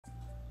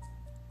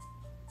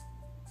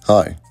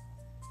Hi,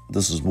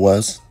 this is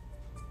Wes,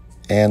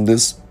 and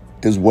this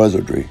is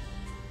Wizardry,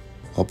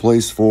 a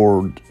place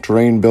for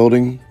terrain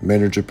building,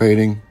 miniature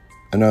painting,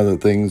 and other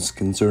things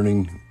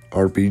concerning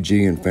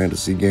RPG and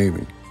fantasy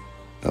gaming.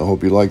 I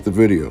hope you like the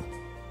video.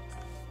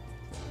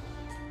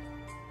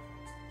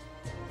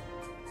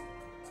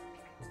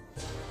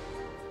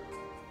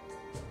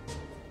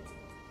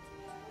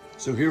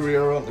 So here we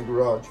are out in the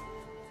garage.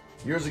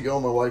 Years ago,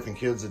 my wife and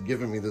kids had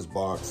given me this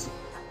box.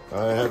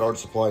 I had art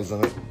supplies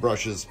in it,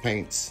 brushes,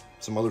 paints,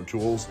 some other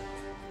tools.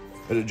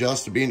 It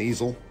adjusts to be an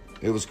easel.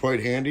 It was quite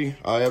handy.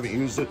 I haven't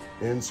used it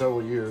in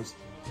several years.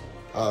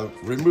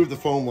 Removed the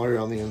foam layer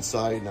on the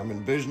inside, and I'm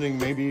envisioning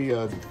maybe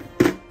a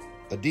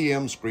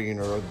DM screen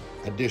or an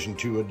addition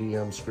to a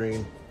DM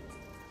screen.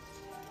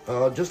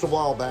 Just a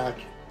while back,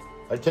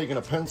 I'd taken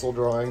a pencil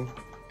drawing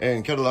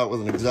and cut it out with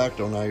an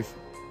X-Acto knife,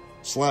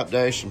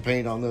 slapdash some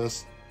paint on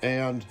this,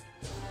 and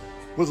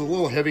was a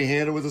little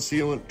heavy-handed with the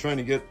sealant, trying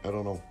to get, I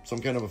don't know, some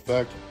kind of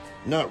effect.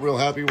 Not real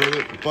happy with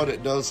it, but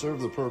it does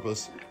serve the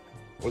purpose.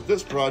 With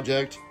this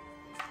project,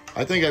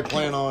 I think I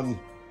plan on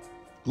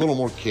a little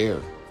more care,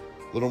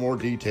 a little more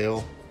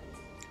detail.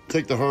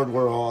 Take the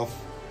hardware off,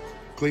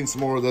 clean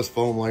some more of this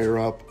foam layer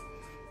up,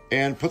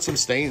 and put some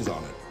stains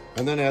on it.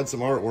 And then add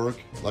some artwork,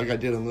 like I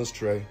did in this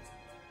tray.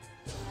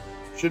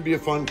 Should be a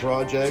fun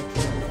project.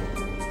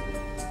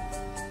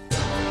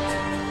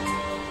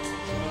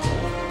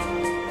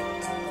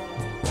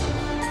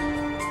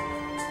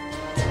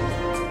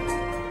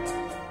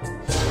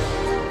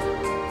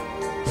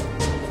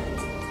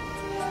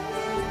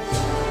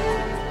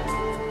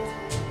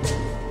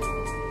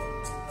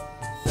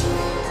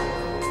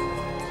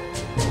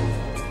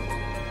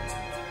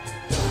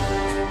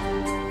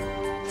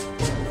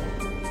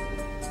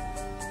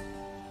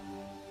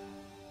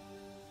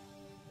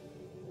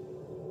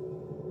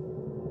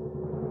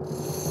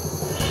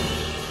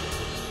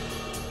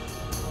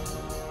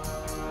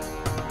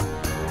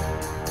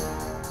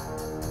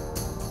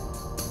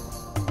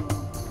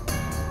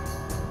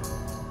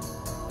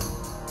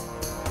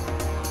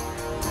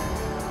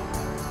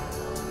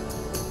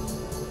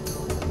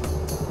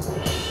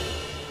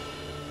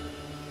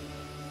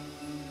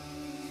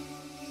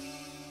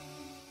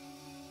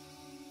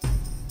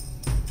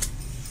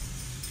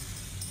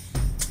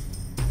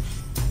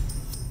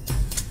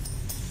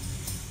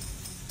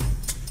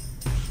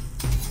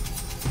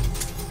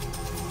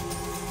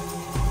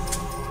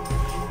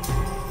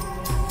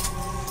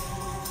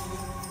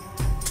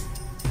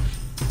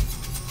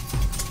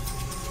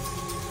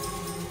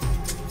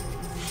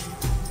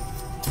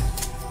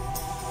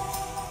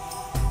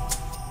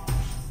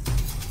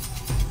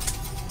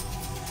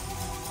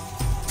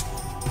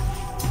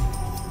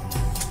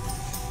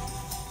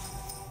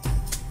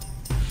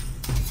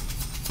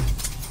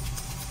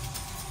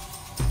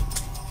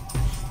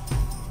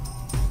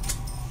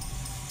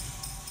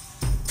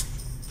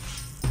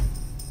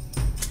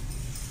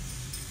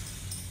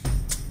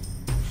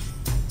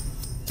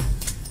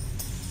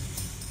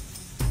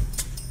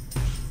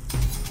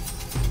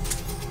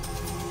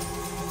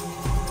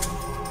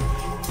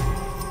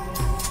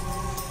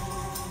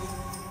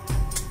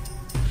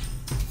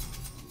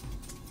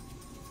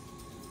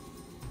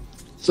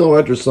 So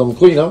after some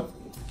cleanup,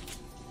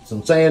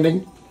 some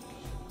sanding,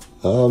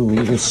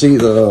 you can see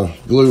the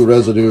glue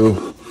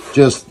residue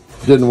just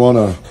didn't want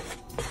to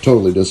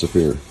totally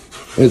disappear.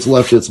 It's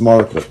left its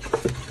mark, but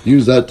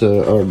use that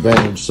to our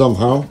advantage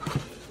somehow.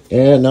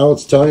 And now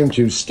it's time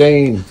to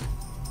stain.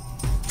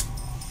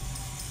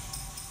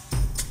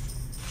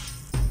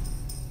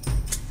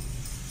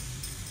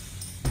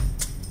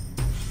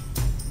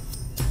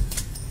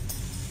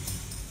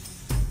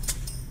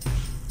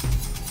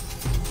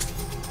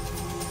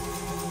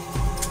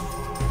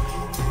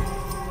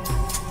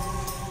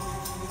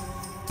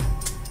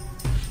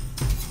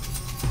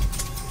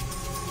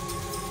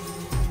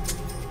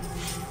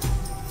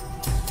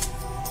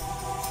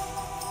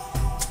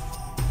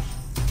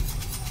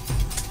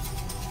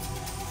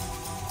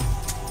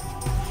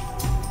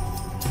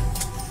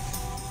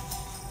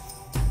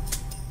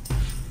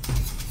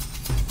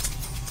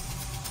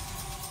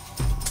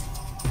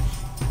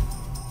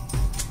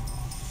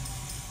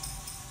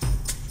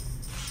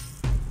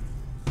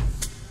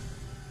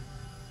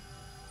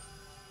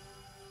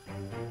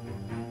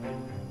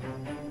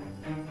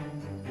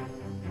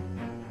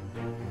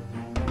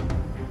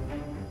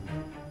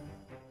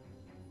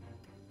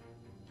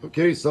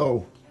 Okay,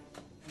 so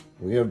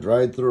we have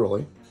dried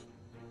thoroughly.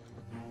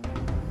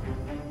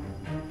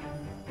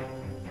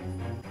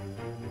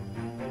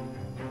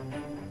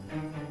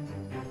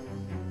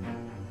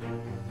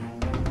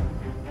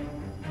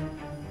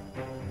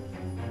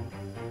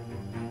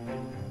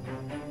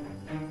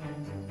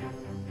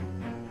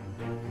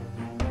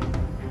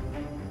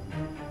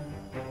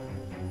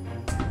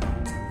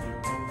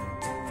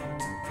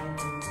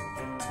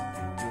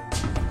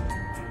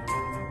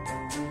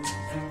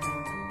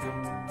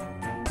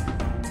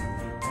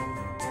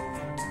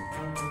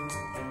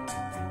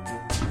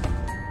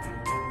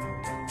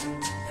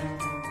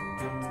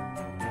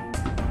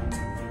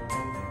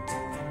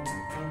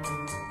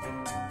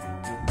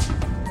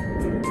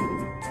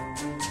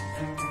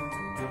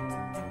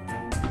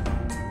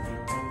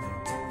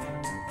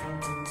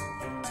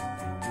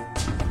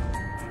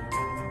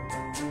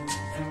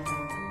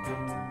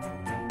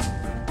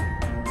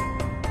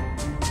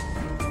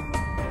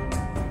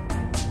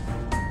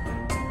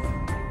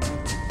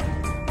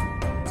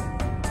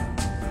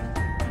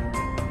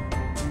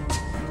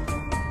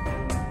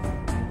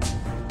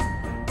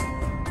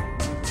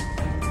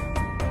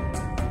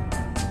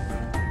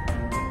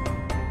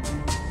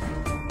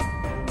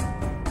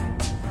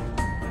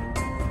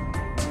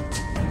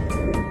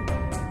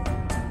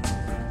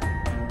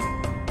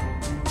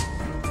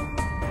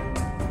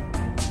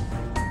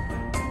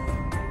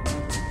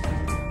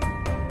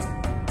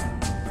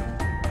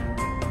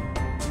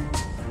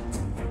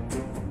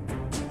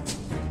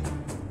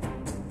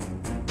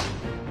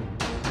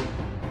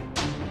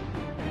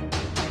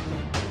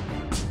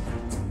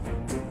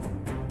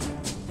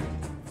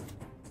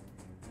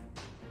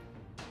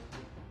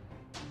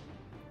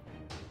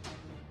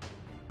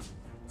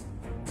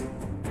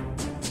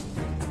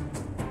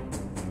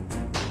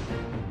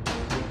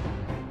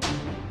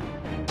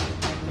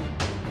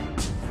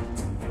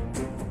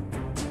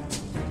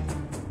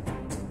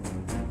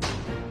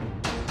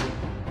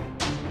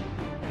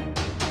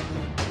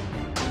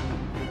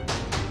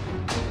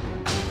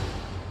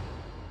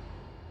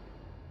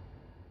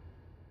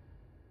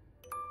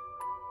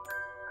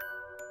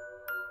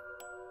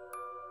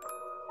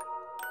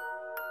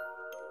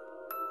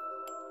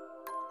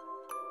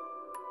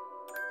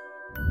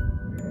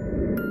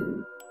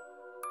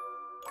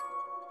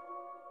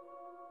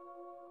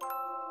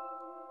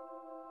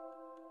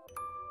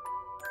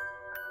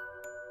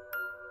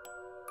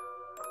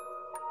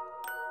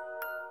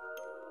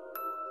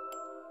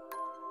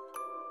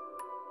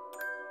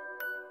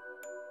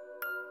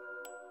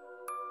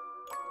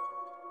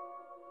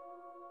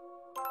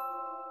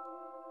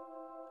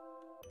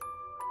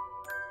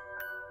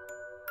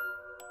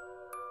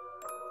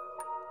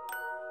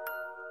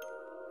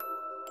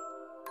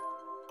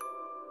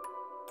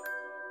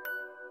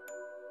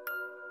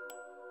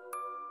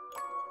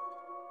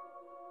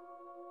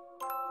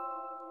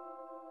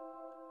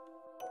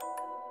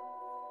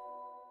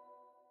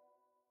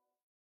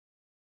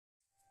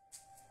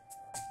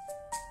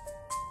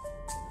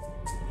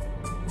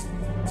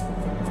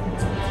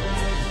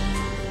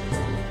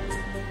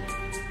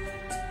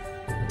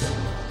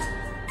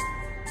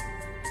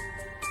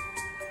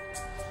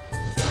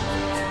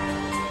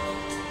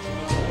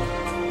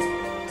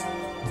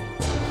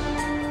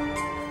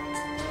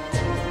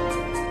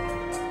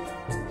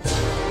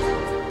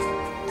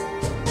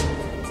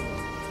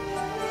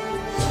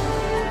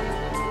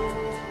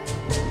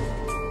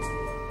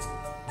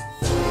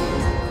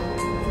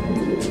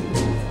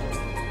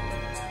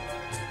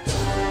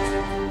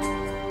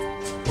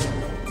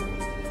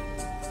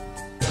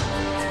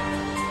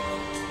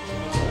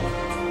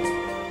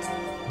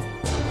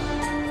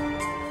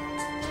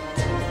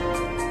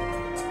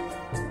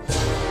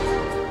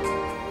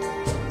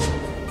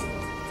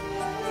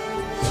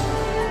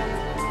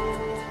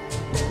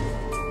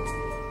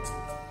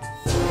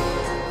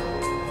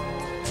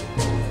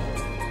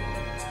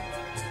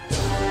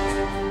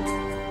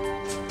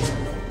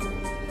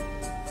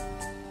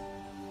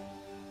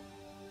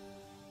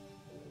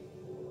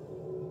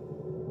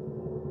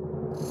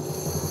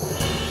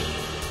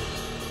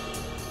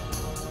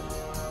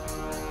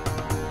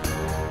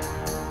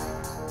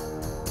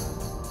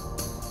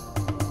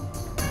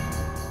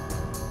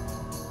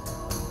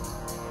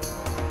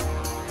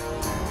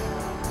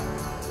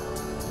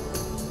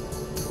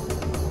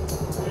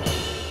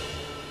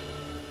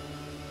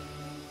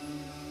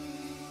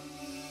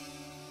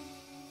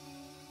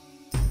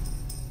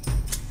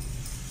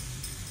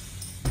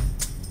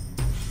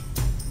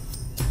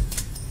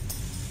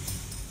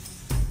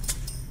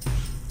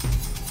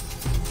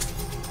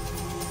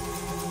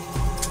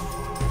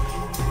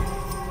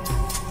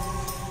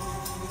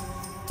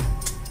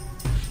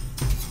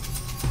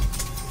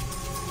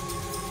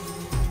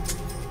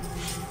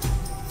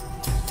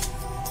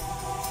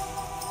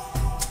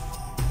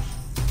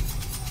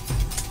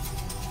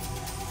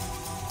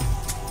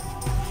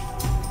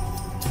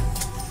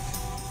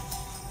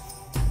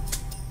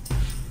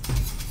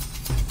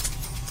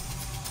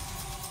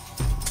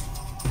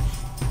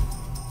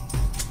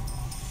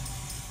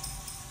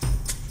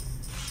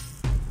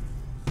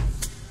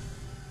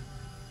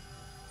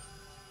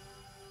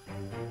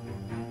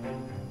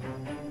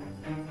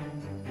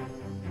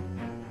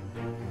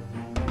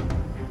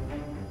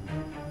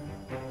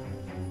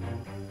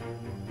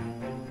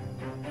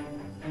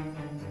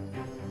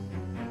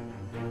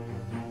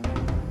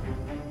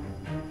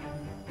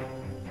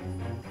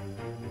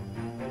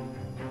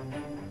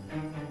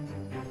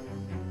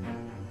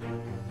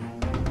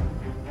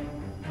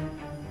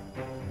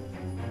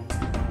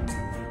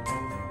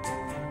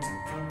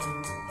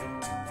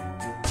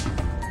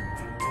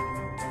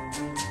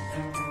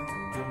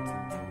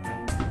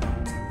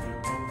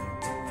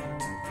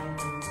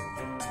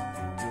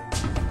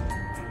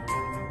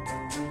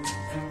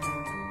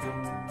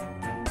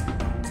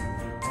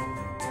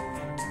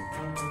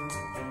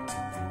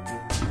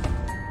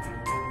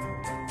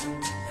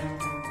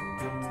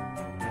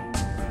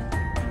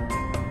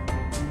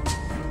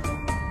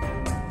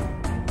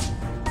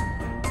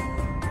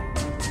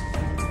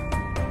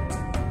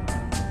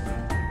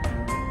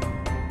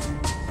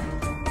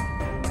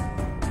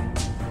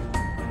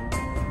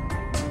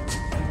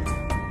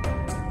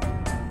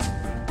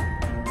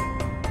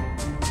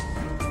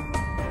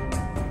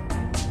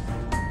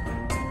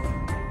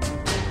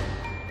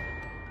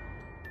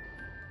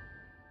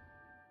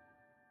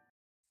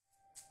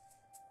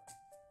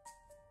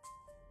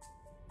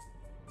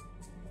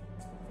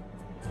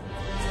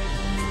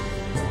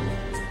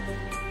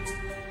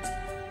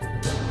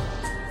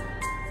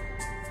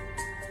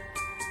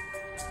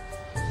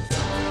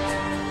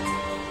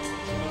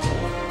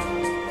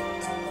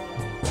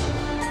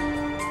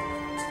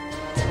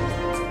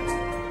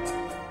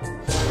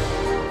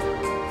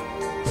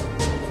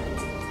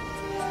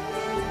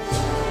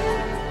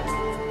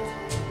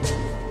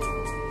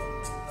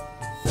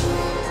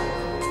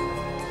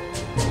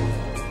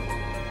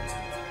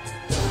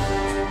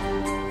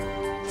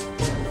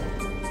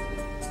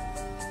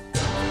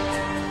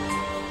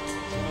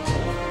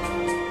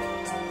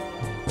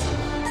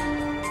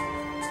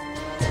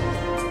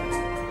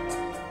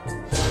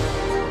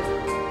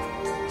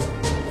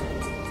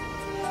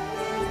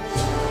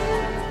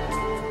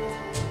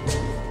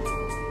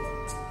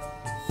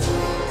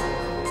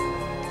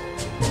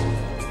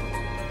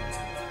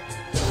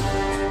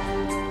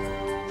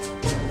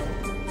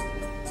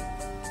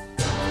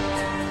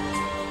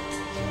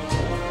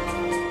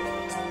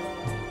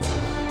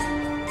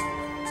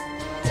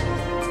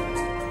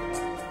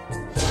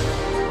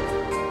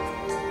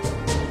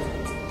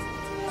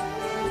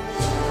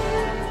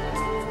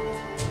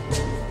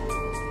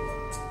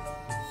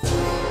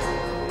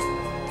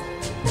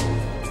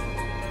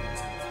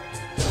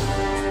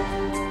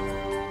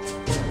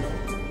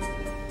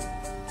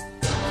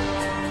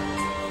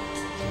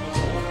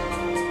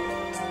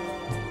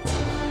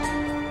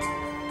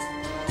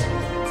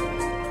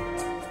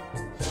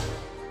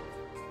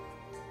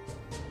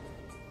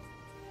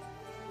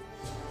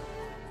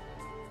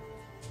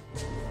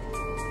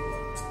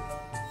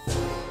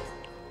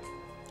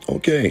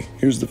 Okay,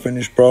 here's the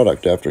finished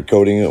product after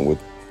coating it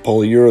with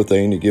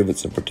polyurethane to give it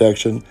some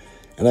protection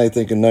and I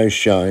think a nice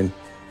shine.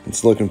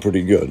 It's looking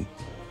pretty good.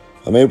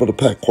 I'm able to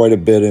pack quite a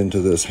bit into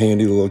this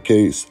handy little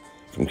case,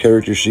 from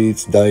character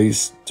sheets,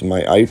 dice, to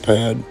my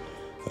iPad,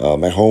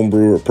 my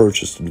homebrew or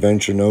purchased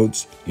adventure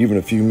notes, even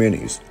a few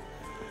minis.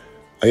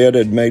 I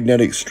added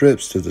magnetic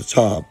strips to the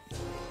top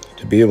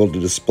to be able to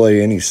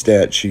display any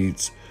stat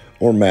sheets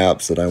or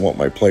maps that I want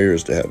my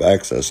players to have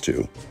access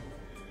to.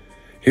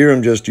 Here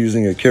I'm just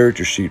using a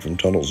character sheet from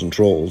Tunnels and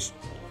Trolls.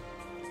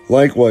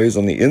 Likewise,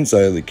 on the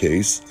inside of the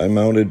case, I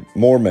mounted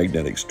more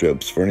magnetic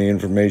strips for any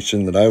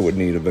information that I would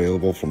need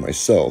available for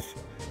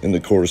myself in the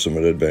course of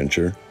an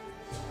adventure.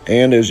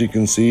 And as you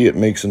can see, it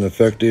makes an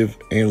effective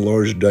and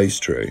large dice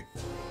tray.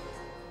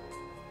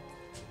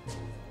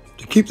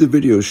 To keep the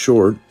video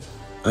short,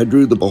 I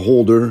drew the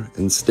beholder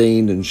and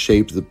stained and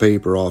shaped the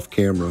paper off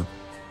camera.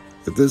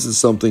 If this is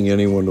something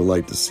anyone would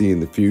like to see in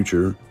the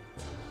future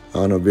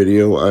on a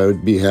video, I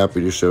would be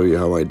happy to show you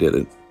how I did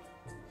it.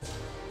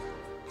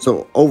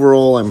 So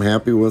overall, I'm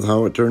happy with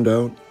how it turned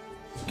out.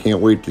 Can't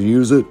wait to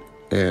use it.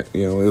 And,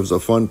 it was a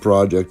fun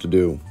project to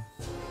do.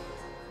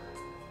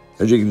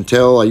 As you can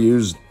tell, I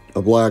used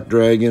a black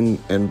dragon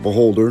and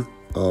beholder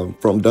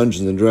from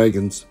Dungeons and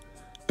Dragons,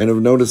 and I've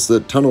noticed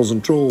that Tunnels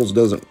and Trolls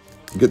doesn't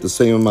get the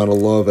same amount of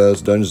love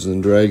as Dungeons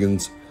and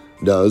Dragons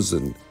does,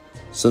 and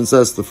since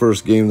that's the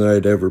first game that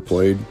I'd ever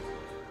played,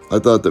 I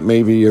thought that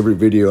maybe every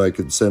video I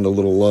could send a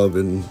little love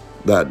in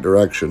that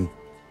direction.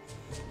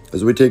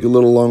 As we take a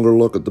little longer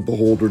look at the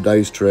beholder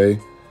dice tray,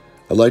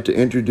 I'd like to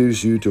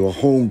introduce you to a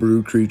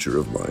homebrew creature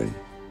of mine.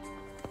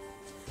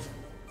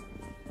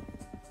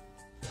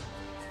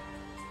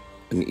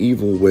 An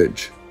evil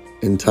witch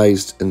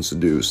enticed and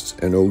seduced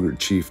an ogre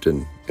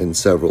chieftain and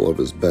several of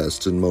his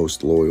best and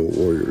most loyal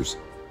warriors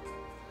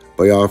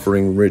by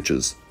offering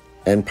riches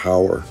and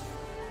power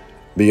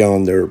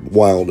beyond their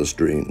wildest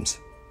dreams.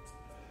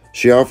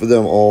 She offered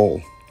them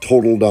all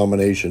total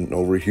domination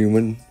over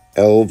human,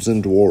 elves,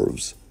 and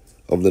dwarves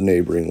of the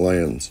neighboring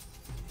lands.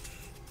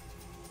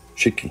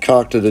 She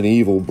concocted an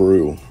evil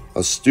brew,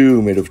 a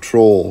stew made of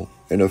troll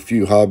and a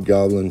few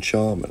hobgoblin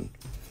shaman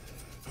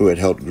who had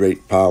held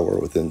great power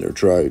within their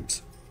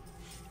tribes.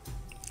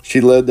 She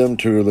led them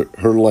to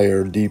her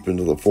lair deep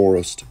into the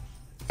forest.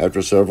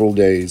 After several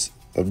days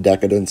of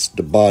decadence,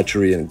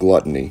 debauchery, and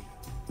gluttony,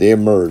 they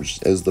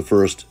emerged as the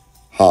first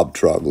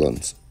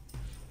hobtroglins,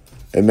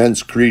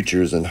 immense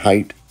creatures in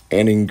height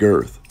and in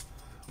girth,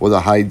 with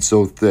a hide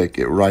so thick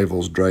it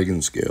rivals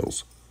dragon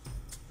scales.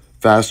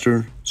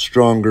 Faster,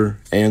 stronger,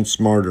 and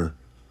smarter,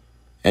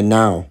 and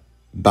now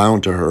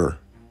bound to her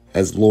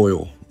as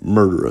loyal,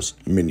 murderous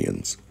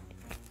minions.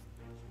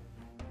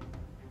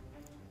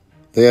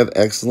 They have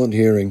excellent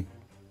hearing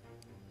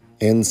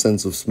and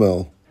sense of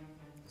smell,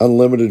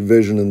 unlimited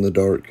vision in the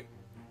dark,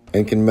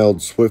 and can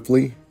meld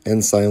swiftly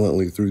and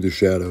silently through the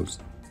shadows.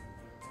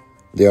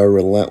 They are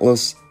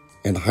relentless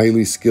and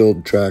highly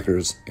skilled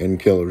trackers and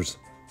killers,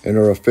 and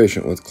are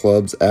efficient with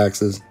clubs,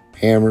 axes,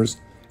 hammers,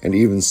 and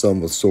even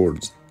some with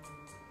swords.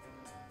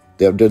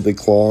 They have deadly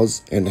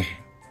claws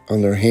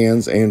on their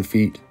hands and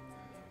feet,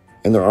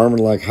 and their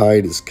armor-like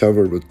hide is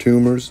covered with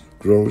tumors,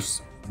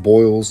 growths,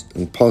 boils,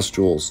 and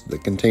pustules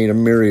that contain a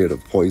myriad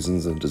of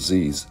poisons and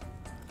disease.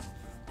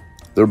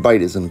 Their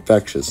bite is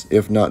infectious,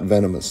 if not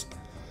venomous,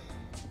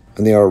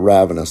 and they are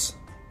ravenous.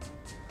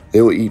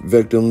 They will eat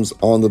victims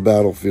on the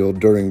battlefield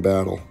during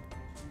battle.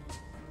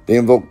 They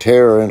invoke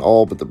terror in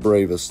all but the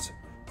bravest,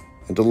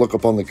 and to look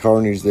upon the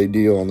carnage they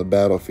deal on the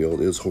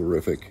battlefield is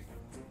horrific.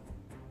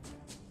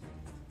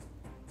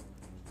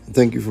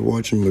 Thank you for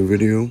watching my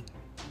video.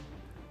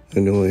 I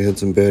know I had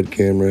some bad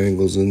camera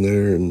angles in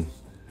there and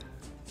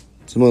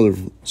some other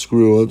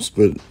screw-ups,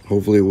 but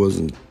hopefully it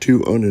wasn't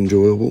too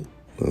unenjoyable.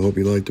 I hope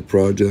you liked the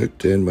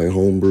project and my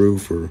homebrew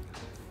for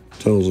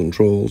Tunnels and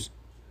Trolls.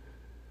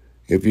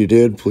 If you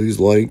did, please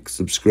like,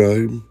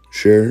 subscribe,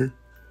 share,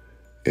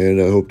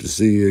 and I hope to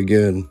see you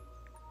again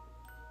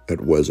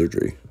at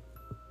Wizardry.